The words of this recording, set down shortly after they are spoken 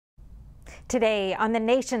Today on The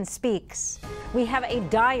Nation Speaks, we have a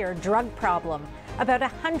dire drug problem. About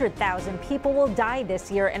 100,000 people will die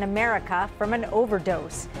this year in America from an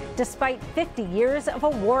overdose, despite 50 years of a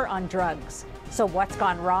war on drugs. So what's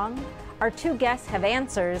gone wrong? Our two guests have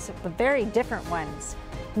answers, but very different ones.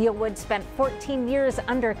 Neil Wood spent 14 years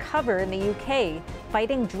undercover in the UK,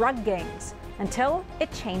 fighting drug gangs, until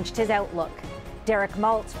it changed his outlook. Derek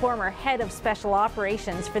Maltz, former head of special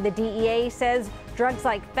operations for the DEA, says drugs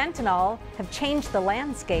like fentanyl have changed the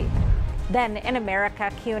landscape. Then in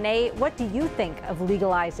America Q&A, what do you think of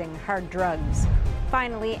legalizing hard drugs?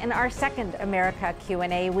 Finally, in our second America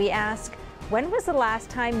Q&A, we ask, when was the last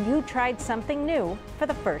time you tried something new for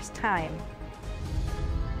the first time?